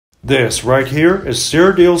This right here is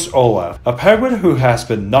Sir Nils Olav, a penguin who has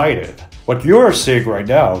been knighted. What you are seeing right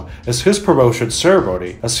now is his promotion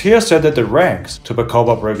ceremony as he ascended the ranks to become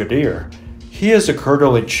a brigadier. He is the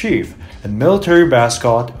colonel-in-chief and military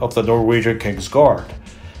mascot of the Norwegian King's Guard.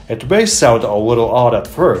 It may sound a little odd at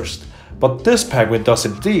first, but this penguin does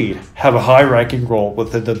indeed have a high-ranking role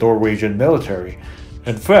within the Norwegian military.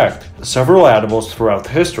 In fact, several animals throughout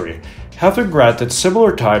history have been granted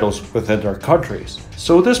similar titles within their countries,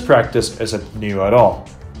 so this practice isn't new at all.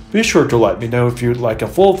 Be sure to let me know if you'd like a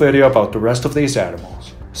full video about the rest of these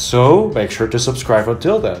animals. So make sure to subscribe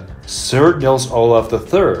until then. Sir Nils Olav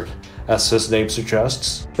III, as his name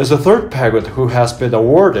suggests, is the third penguin who has been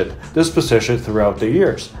awarded this position throughout the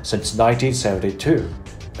years since 1972.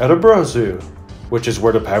 Edinburgh Zoo, which is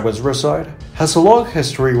where the penguins reside, has a long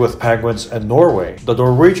history with penguins, and Norway. The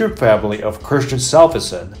Norwegian family of Christian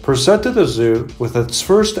Salvesen presented the zoo with its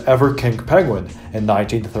first ever king penguin in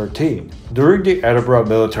 1913 during the Edinburgh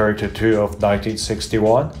Military Tattoo of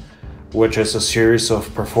 1961, which is a series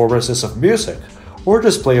of performances of music or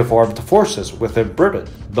display of armed forces within Britain.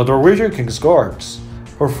 The Norwegian King's Guards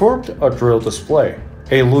performed a drill display.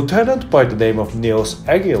 A lieutenant by the name of Nils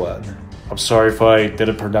Olav, I'm sorry if I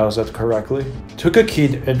didn't pronounce that correctly, took a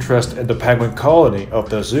keen interest in the penguin colony of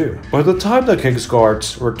the zoo. By the time the King's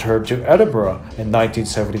Guards returned to Edinburgh in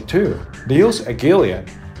 1972, Nils Olav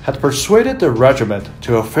had persuaded the regiment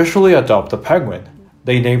to officially adopt the penguin.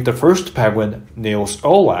 They named the first penguin Nils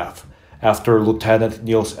Olav, after Lieutenant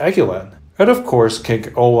Nils Olav, and of course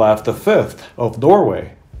King Olav V of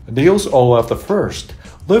Norway. Nils Olav I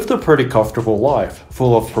lived a pretty comfortable life,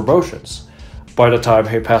 full of promotions. By the time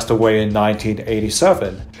he passed away in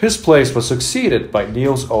 1987, his place was succeeded by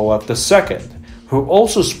Nils Olav II, who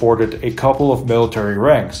also sported a couple of military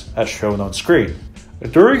ranks, as shown on screen.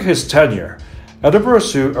 During his tenure, Edinburgh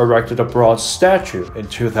Zoo erected a bronze statue in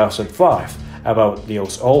 2005 about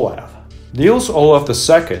Nils Olav. Nils Olav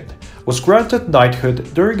II was granted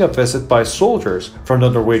knighthood during a visit by soldiers from the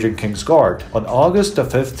Norwegian King's Guard on August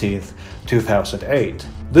 15, 2008.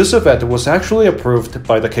 This event was actually approved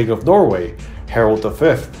by the King of Norway, Harald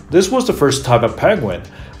V. This was the first time a penguin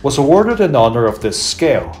was awarded in honor of this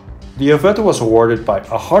scale. The event was awarded by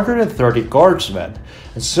 130 guardsmen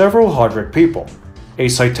and several hundred people. A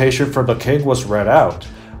citation from the king was read out,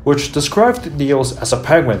 which described Nils as a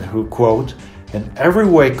penguin who, quote, in every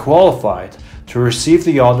way qualified to receive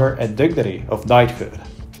the honor and dignity of knighthood.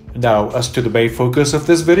 Now, as to the main focus of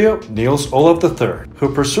this video, Nils Olav III,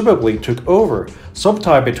 who presumably took over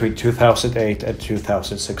sometime between 2008 and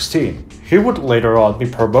 2016. He would later on be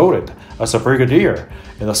promoted as a brigadier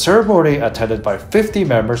in a ceremony attended by 50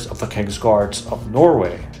 members of the King's Guards of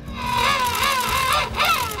Norway.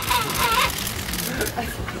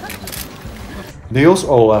 Nils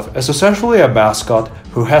Olav is essentially a mascot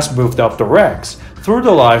who has moved up the ranks through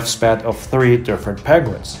the lifespan of 3 different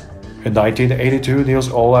penguins. In 1982, Nils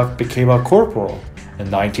Olav became a corporal. In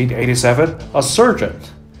 1987, a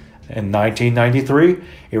sergeant. In 1993,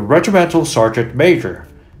 a regimental sergeant major.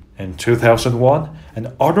 In 2001,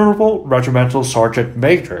 an honorable regimental sergeant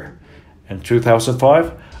major. In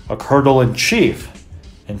 2005, a colonel-in-chief.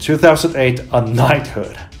 In 2008, a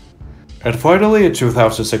knighthood. And finally, in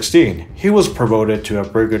 2016, he was promoted to a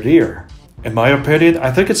brigadier. In my opinion, I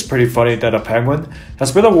think it's pretty funny that a penguin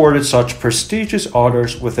has been awarded such prestigious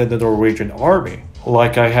honors within the Norwegian army.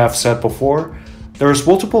 Like I have said before, there's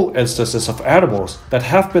multiple instances of animals that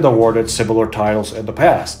have been awarded similar titles in the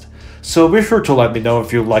past, so be sure to let me know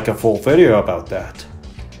if you'd like a full video about that.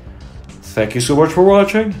 Thank you so much for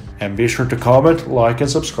watching, and be sure to comment, like, and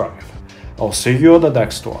subscribe. I'll see you on the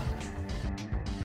next one.